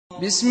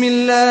بسم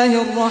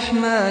الله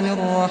الرحمن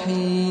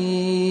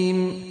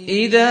الرحيم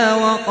إذا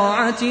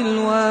وقعت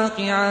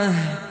الواقعة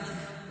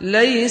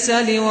ليس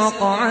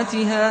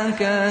لوقعتها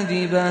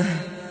كاذبة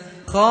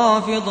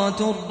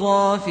خافضة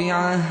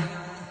رافعة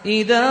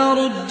إذا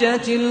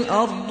رجت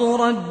الأرض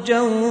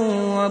رجا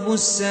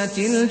وبست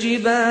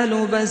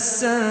الجبال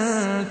بسا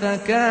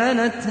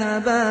فكانت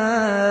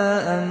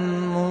هباء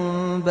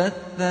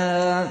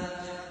منبثا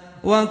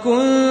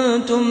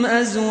وكنتم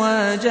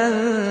أزواجا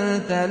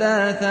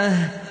ثلاثة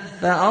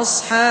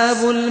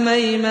فأصحاب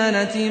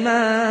الميمنة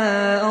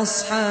ما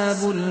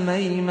أصحاب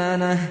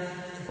الميمنة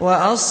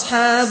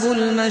وأصحاب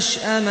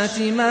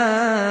المشأمة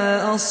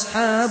ما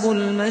أصحاب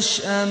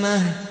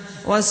المشأمة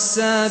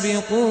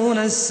والسابقون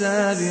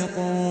السابقون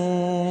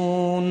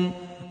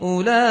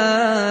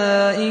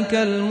أولئك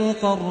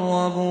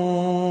المقربون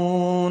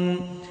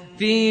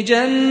في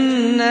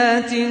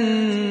جنات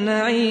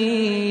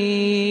النعيم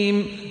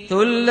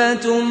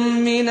ثلة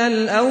من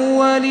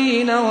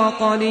الأولين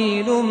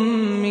وقليل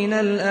من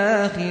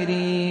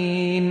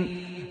الآخرين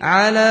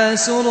على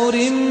سرر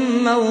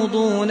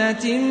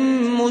موضونة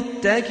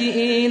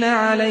متكئين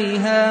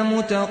عليها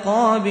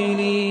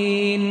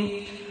متقابلين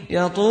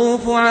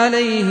يطوف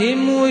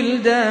عليهم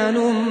ولدان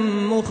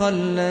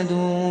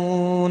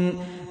مخلدون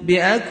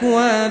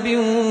بأكواب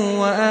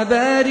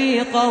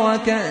وأباريق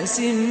وكأس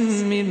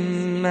من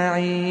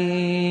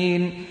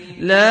معين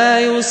لا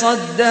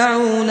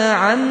يصدعون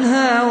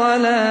عنها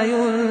ولا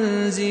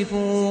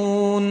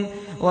ينزفون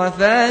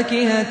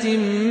وفاكهة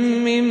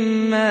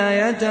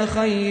مما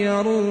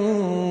يتخيرون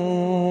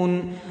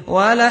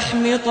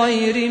ولحم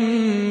طير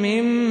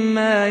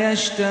مما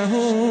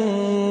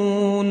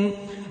يشتهون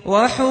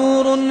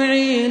وحور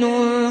عين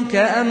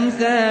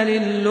كأمثال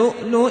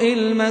اللؤلؤ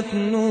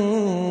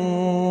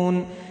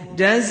المكنون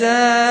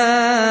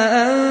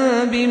جزاء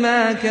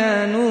بما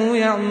كانوا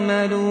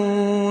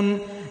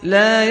يعملون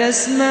لا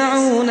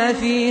يسمعون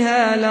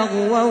فيها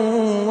لغوا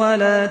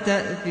ولا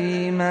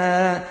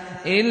تأثيما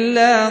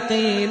إلا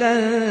قيلا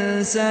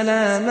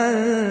سلاما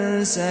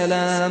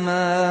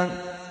سلاما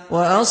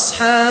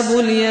وأصحاب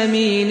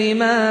اليمين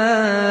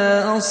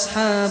ما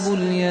أصحاب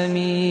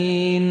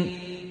اليمين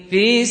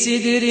في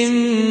سدر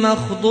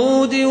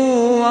مخضود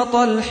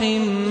وطلح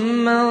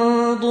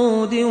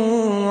منضود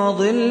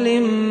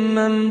وظل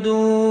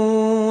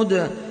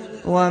ممدود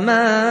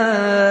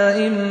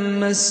وماء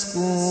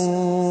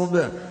مسكوب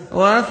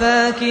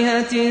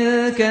وفاكهة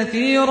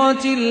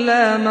كثيرة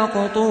لا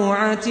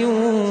مقطوعة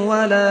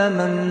ولا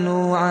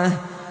ممنوعة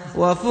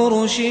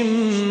وفرش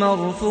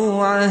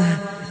مرفوعة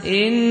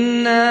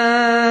إنا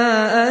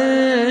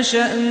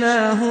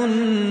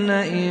أنشأناهن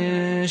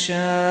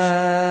إنشاء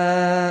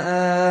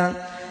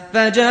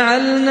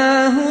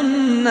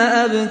فجعلناهن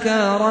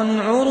أبكارا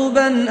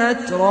عربا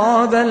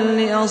أترابا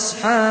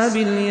لأصحاب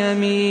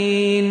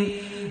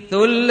اليمين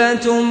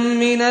ثلة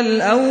من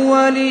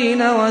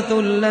الأولين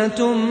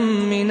وثلة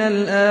من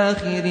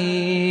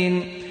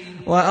الآخرين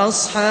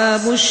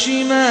وأصحاب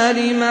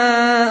الشمال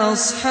ما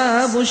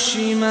أصحاب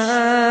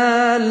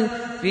الشمال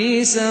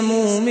في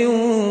سموم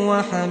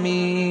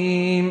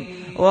وحميم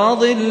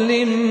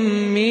وظل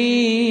من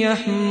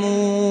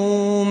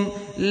يحموم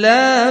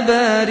لا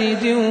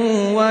بارد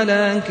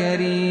ولا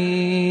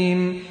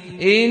كريم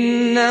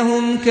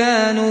إنهم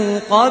كانوا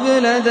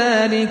قبل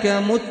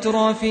ذلك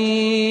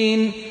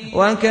مترفين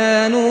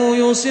وكانوا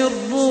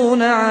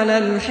يصرون على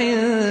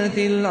الحنث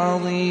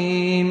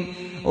العظيم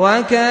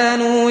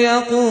وكانوا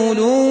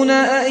يقولون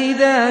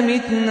أئذا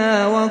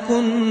متنا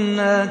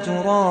وكنا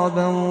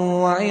ترابا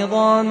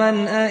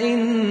وعظاما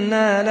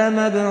أئنا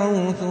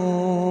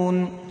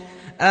لمبعوثون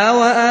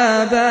أو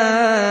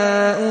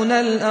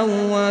آباؤنا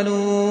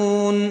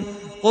الأولون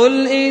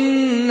قل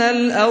إن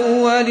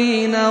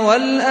الأولين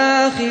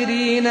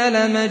والآخرين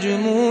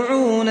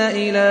لمجموعون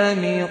إلى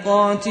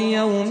ميقات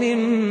يوم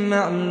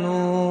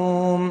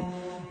معلوم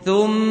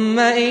ثم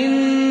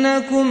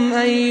إنكم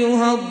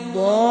أيها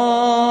الضالون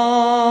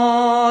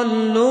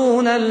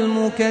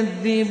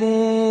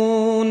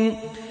المكذبون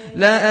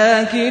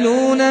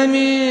لآكلون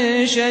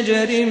من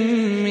شجر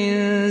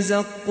من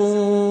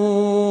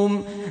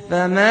زقوم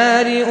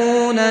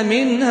فمالئون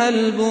منها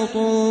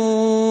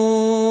البطون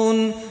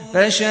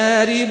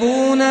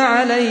فشاربون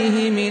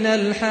عليه من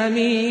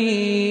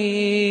الحميم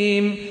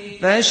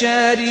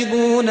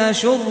فشاربون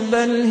شرب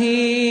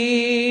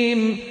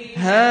الهيم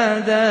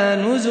هذا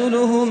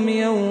نزلهم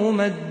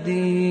يوم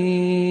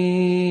الدين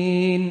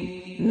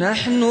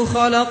نحن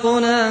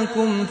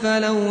خلقناكم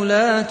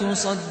فلولا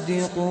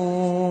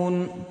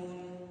تصدقون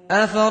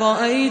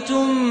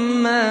أفرأيتم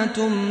ما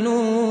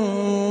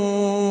تمنون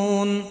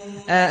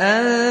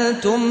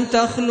أأنتم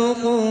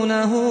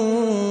تخلقونه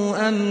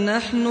أم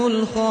نحن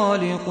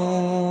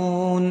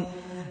الخالقون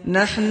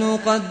نحن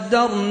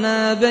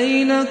قدرنا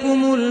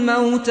بينكم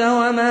الموت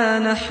وما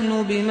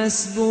نحن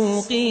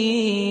بمسبوقين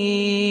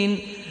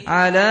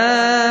على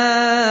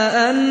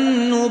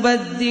أن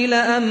نبدل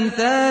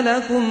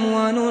أمثالكم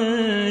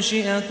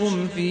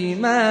وننشئكم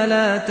فيما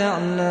لا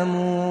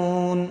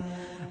تعلمون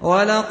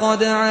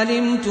ولقد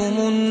علمتم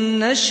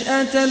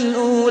النشأة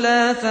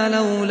الأولى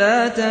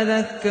فلولا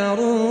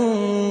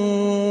تذكرون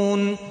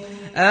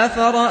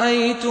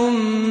أفرأيتم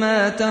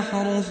ما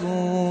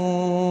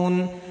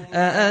تحرثون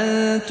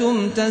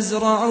أأنتم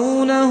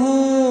تزرعونه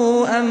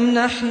أم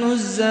نحن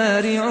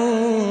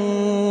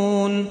الزارعون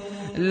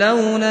لو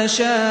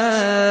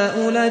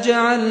نشاء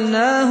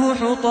لجعلناه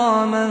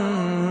حطاما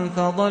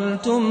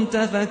فظلتم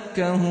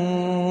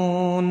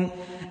تفكهون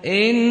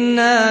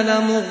إنا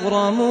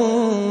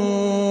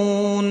لمغرمون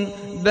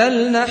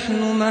بل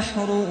نحن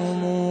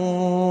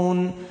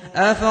محرومون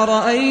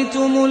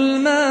أفرأيتم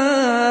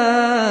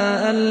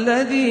الماء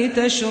الذي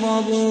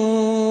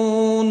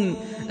تشربون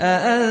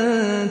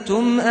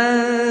أأنتم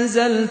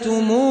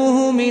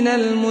أنزلتموه من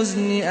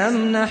المزن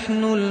أم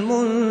نحن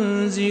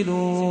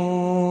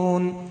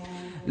المنزلون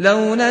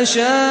لو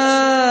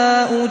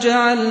نشاء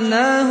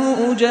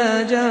جعلناه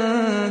أجاجا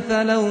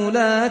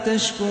فلولا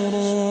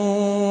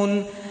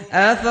تشكرون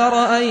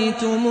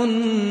أفرأيتم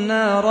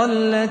النار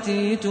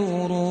التي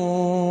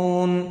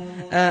تورون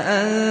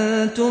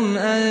أأنتم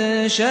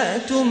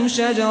أنشأتم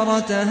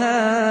شجرتها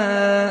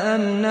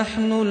أم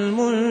نحن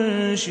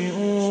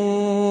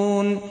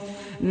المنشئون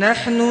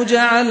نحن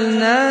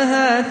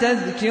جعلناها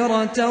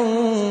تذكرة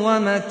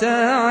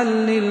ومتاعا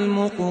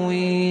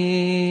للمقوين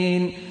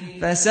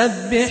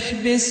فسبح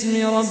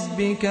باسم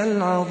ربك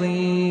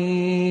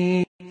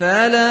العظيم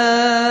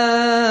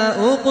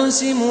فلا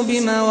أقسم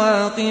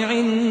بمواقع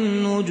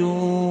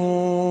النجوم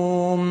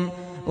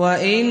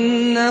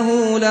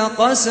وإنه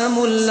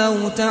لقسم لو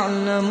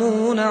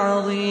تعلمون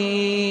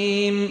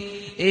عظيم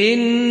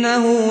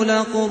إنه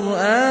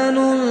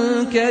لقرآن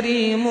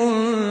كريم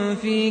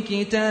في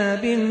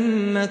كتاب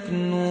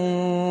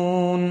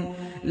مكنون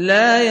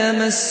لا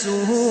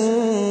يمسه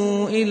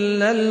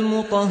إلا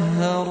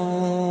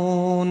المطهرون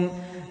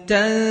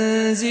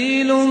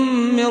تنزيل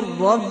من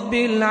رب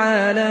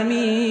العالمين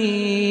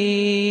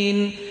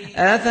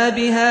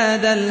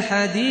أفبهذا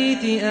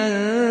الحديث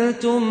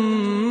أنتم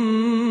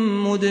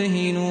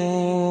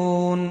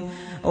مدهنون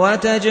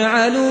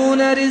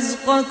وتجعلون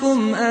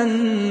رزقكم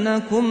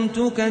أنكم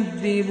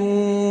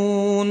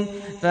تكذبون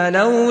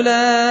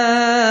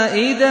فلولا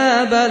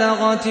إذا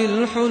بلغت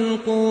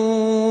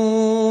الحلقوم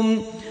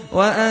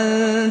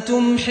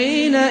وأنتم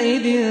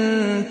حينئذ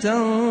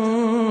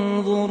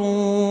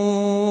تنظرون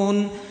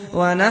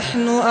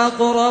ونحن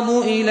أقرب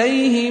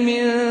إليه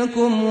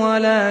منكم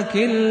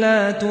ولكن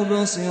لا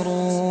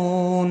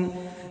تبصرون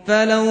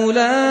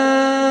فلولا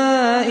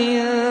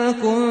إن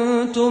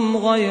كنتم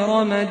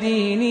غير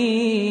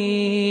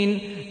مدينين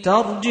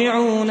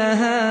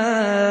ترجعونها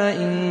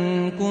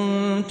إن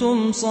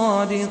كنتم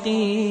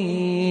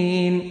صادقين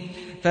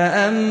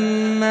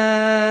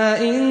فأما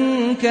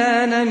إن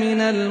كان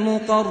من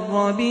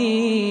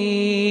المقربين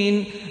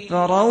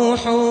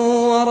فروح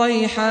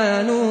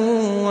وريحان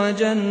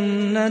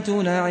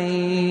وجنة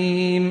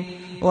نعيم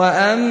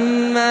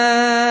وأما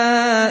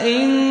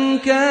إن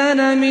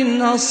كان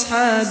من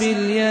أصحاب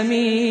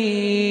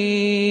اليمين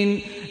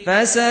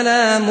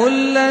فسلام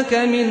لك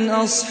من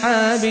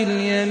أصحاب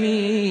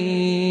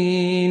اليمين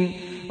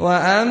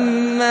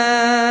وأما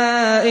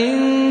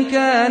إن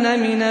كان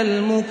من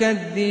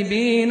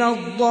المكذبين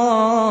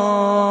الضالين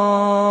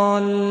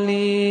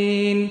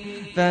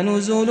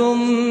فنزل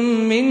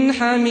من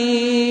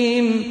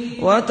حميم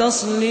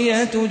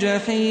وتصلية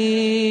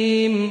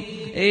جحيم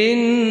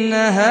إن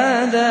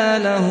هذا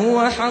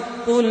لهو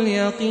حق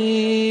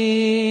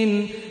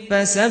اليقين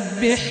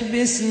فسبح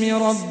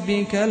باسم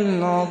ربك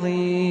العظيم